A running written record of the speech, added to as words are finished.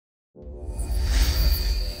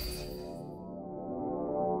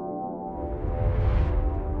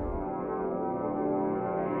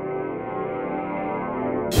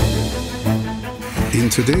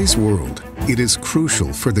today's world, it is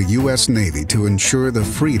crucial for the U.S. Navy to ensure the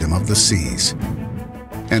freedom of the seas.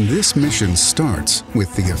 And this mission starts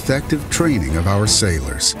with the effective training of our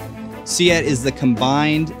sailors. CIAT is the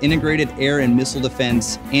combined integrated air and missile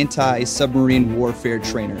defense anti-submarine warfare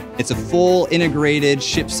trainer. It's a full integrated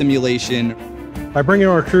ship simulation. By bringing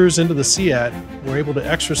our crews into the CIAT, we're able to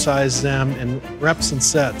exercise them in reps and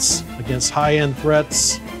sets against high-end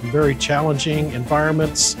threats, very challenging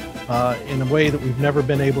environments, in a way that we've never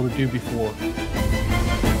been able to do before.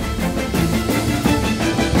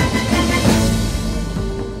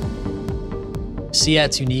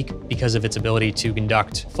 CIAT's unique because of its ability to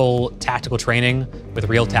conduct full tactical training with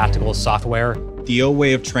real tactical software. The old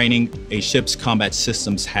way of training, a ship's combat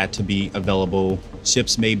systems had to be available.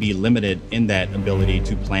 Ships may be limited in that ability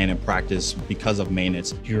to plan and practice because of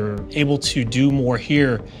maintenance. You're able to do more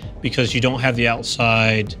here because you don't have the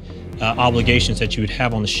outside obligations that you would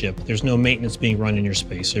have on the ship. There's no maintenance being run in your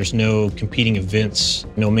space. There's no competing events,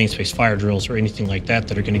 no main space fire drills or anything like that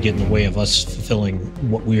that are going to get in the way of us fulfilling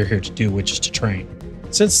what we are here to do, which is to train.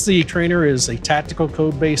 Since the trainer is a tactical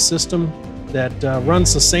code-based system that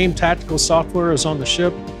runs the same tactical software as on the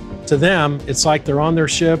ship, to them, it's like they're on their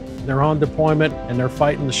ship, they're on deployment, and they're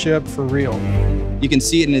fighting the ship for real. You can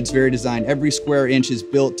see it in its very design. Every square inch is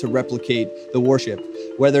built to replicate the warship.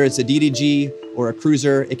 Whether it's a DDG or a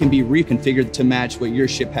cruiser, it can be reconfigured to match what your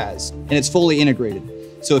ship has. And it's fully integrated.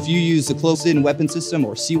 So if you use the close-in weapon system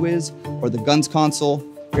or CIWS or the guns console,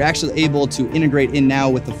 you're actually able to integrate in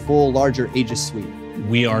now with the full larger AEGIS suite.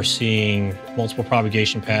 We are seeing multiple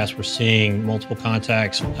propagation paths, we're seeing multiple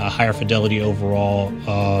contacts, higher fidelity overall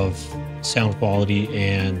of sound quality,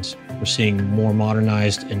 and we're seeing more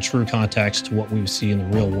modernized and true contacts to what we see in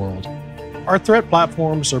the real world. Our threat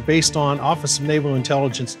platforms are based on Office of Naval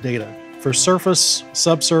Intelligence data for surface,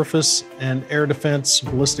 subsurface, and air defense,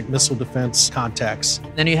 ballistic missile defense contacts.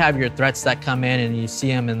 Then you have your threats that come in and you see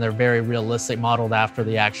them and they're very realistic, modeled after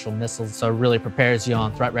the actual missiles, so it really prepares you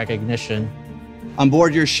on threat recognition. On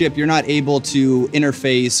board your ship, you're not able to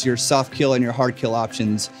interface your soft kill and your hard kill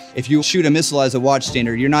options. If you shoot a missile as a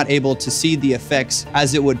watchstander, you're not able to see the effects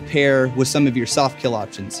as it would pair with some of your soft kill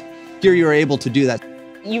options. Here you're able to do that.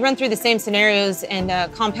 You run through the same scenarios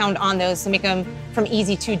and compound on those to make them from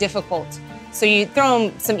easy to difficult. So you throw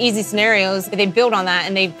them some easy scenarios, they build on that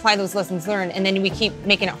and they apply those lessons learned, and then we keep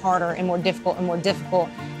making it harder and more difficult and more difficult.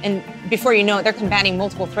 And before you know it, they're combating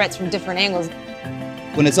multiple threats from different angles.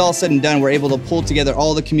 When it's all said and done, we're able to pull together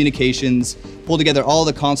all the communications, pull together all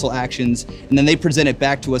the console actions, and then they present it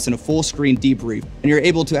back to us in a full screen debrief. And you're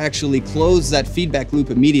able to actually close that feedback loop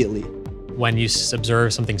immediately. When you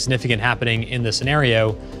observe something significant happening in the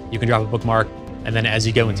scenario, you can drop a bookmark, and then as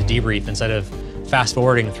you go into debrief, instead of fast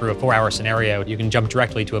forwarding through a 4-hour scenario, you can jump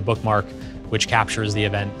directly to a bookmark which captures the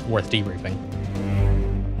event worth debriefing.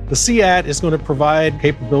 The CIAT is going to provide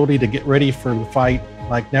capability to get ready for the fight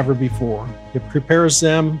like never before. It prepares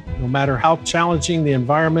them, no matter how challenging the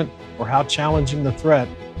environment or how challenging the threat.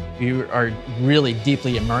 You are really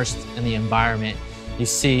deeply immersed in the environment. You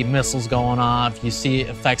see missiles going off, you see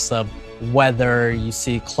effects of weather, you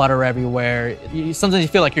see clutter everywhere. Sometimes you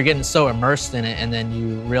feel like you're getting so immersed in it, and then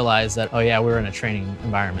you realize that, oh yeah, we're in a training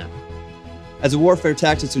environment. As a warfare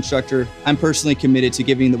tactics instructor, I'm personally committed to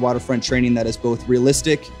giving the waterfront training that is both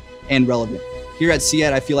realistic and relevant. Here at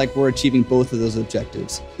CIAT, I feel like we're achieving both of those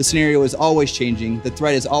objectives. The scenario is always changing, the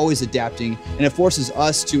threat is always adapting, and it forces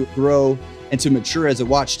us to grow and to mature as a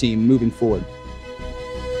watch team moving forward.